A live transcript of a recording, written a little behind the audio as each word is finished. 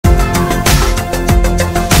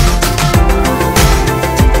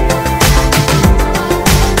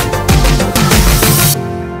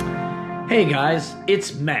Hey guys,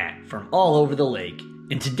 it's Matt from all over the lake,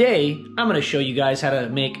 and today I'm going to show you guys how to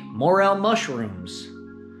make morel mushrooms.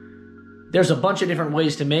 There's a bunch of different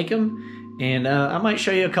ways to make them, and I might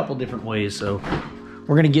show you a couple different ways, so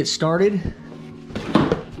we're going to get started.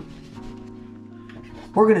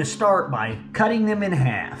 We're going to start by cutting them in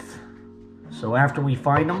half. So after we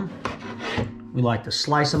find them, we like to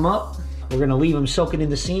slice them up. We're going to leave them soaking in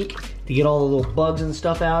the sink to get all the little bugs and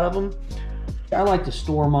stuff out of them. I like to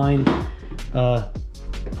store mine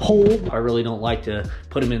whole. I really don't like to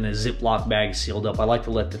put them in a Ziploc bag sealed up. I like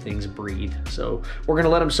to let the things breathe. So we're gonna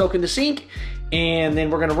let them soak in the sink, and then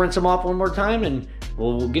we're gonna rinse them off one more time, and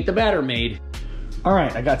we'll get the batter made. All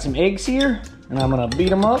right, I got some eggs here, and I'm gonna beat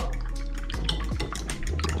them up.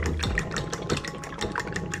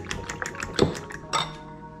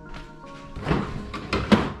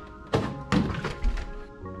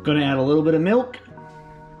 Gonna add a little bit of milk.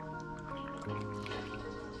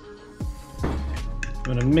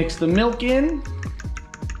 I'm gonna mix the milk in.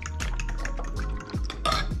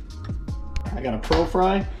 I got a Pro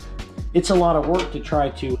Fry. It's a lot of work to try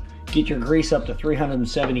to get your grease up to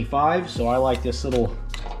 375, so I like this little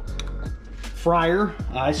fryer.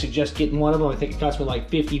 I suggest getting one of them. I think it cost me like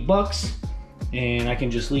 50 bucks, and I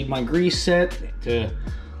can just leave my grease set to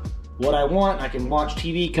what I want. I can watch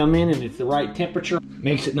TV come in, and it's the right temperature.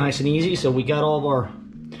 Makes it nice and easy. So we got all of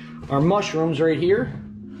our mushrooms right here,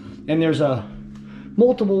 and there's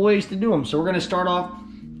multiple ways to do them. So we're going to start off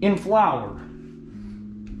in flour,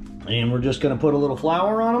 and we're just going to put a little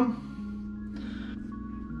flour on them.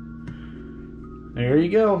 There you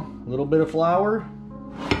go, a little bit of flour.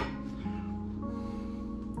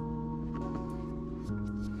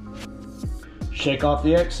 Shake off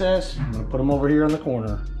the excess. I'm going to put them over here in the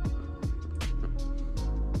corner.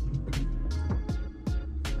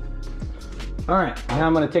 All right, now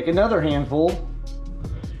I'm going to take another handful,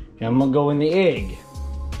 and I'm going to go in the egg.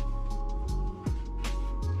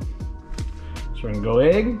 So we're going to go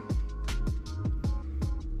egg.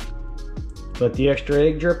 Let the extra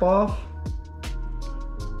egg drip off.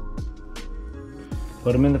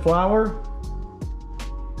 Put them in the flour.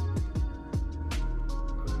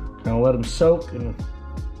 Kind of let them soak and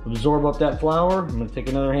absorb up that flour. I'm going to take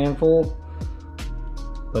another handful.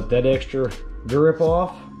 Let that extra drip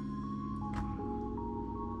off.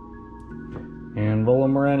 And roll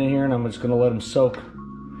them around in here, and I'm just going to let them soak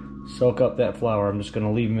up that flour. I'm just going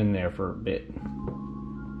to leave them in there for a bit.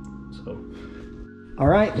 So, all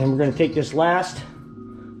right, then we're going to take this last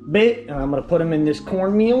bit, and I'm going to put them in this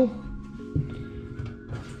cornmeal.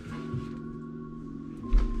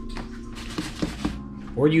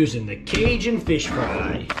 We're using the Cajun fish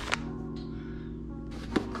fry.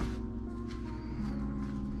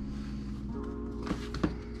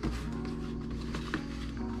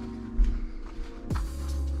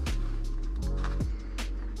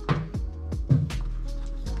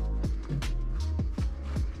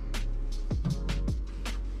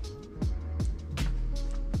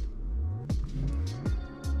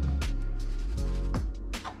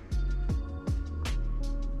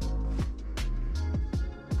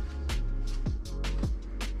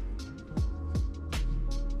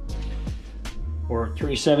 We're at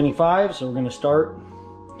 375, so we're going to start.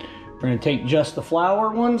 We're going to take just the flour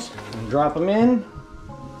ones and drop them in.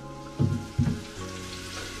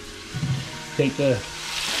 Take the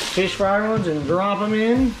fish fry ones and drop them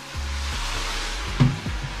in.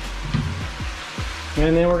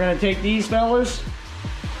 And then we're going to take these fellas,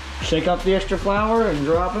 shake up the extra flour and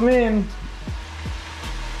drop them in.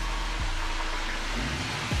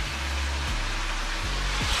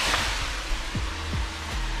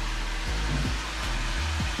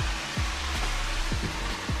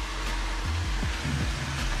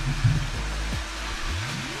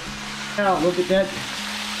 Look at that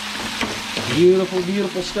beautiful,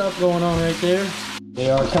 beautiful stuff going on right there. They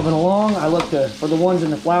are coming along. I look for the ones in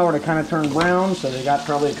the flour to kind of turn brown, so they got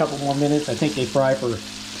probably a couple more minutes. I think they fry for,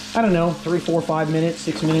 I don't know, 3, 4, 5 minutes,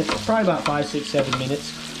 6 minutes, probably about 5, 6, 7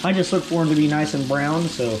 minutes. I just look for them to be nice and brown,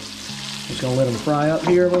 so just gonna let them fry up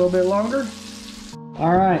here a little bit longer.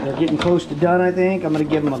 All right, they're getting close to done, I think. I'm gonna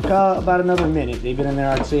give them about another minute. They've been in there,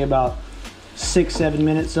 I'd say about 6, 7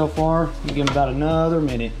 minutes so far. I'm gonna give them about another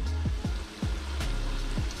minute.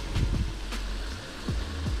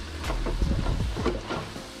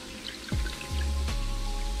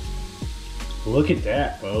 Look at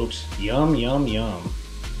that, folks. Yum, yum, yum.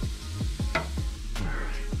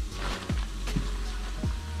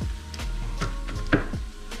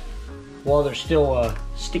 While they're still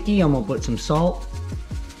sticky, I'm gonna put some salt.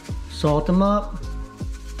 Salt them up.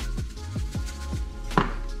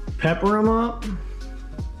 Pepper them up.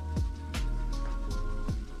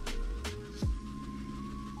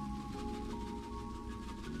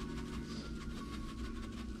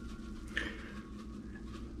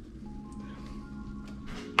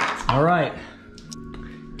 All right.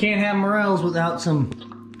 Can't have morels without some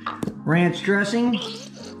ranch dressing.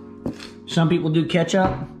 Some people do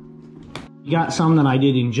ketchup. You got some that I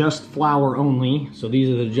did in just flour only. So these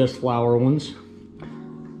are the just flour ones.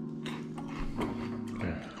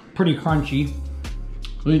 Pretty crunchy.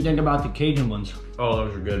 What do you think about the Cajun ones? Oh,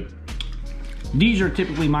 those are good. These are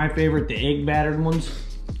typically my favorite, the egg battered ones.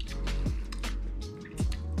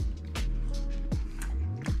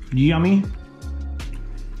 Yummy.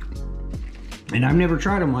 And I've never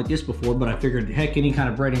tried them like this before, but I figured, heck, any kind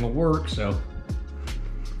of breading will work, so.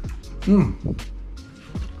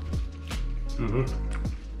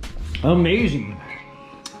 Amazing.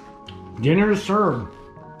 Dinner is served.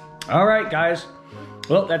 All right, guys.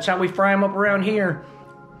 Well, that's how we fry them up around here.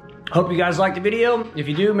 Hope you guys liked the video. If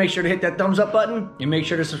you do, make sure to hit that thumbs up button and make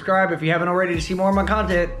sure to subscribe if you haven't already to see more of my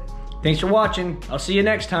content. Thanks for watching. I'll see you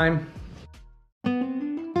next time.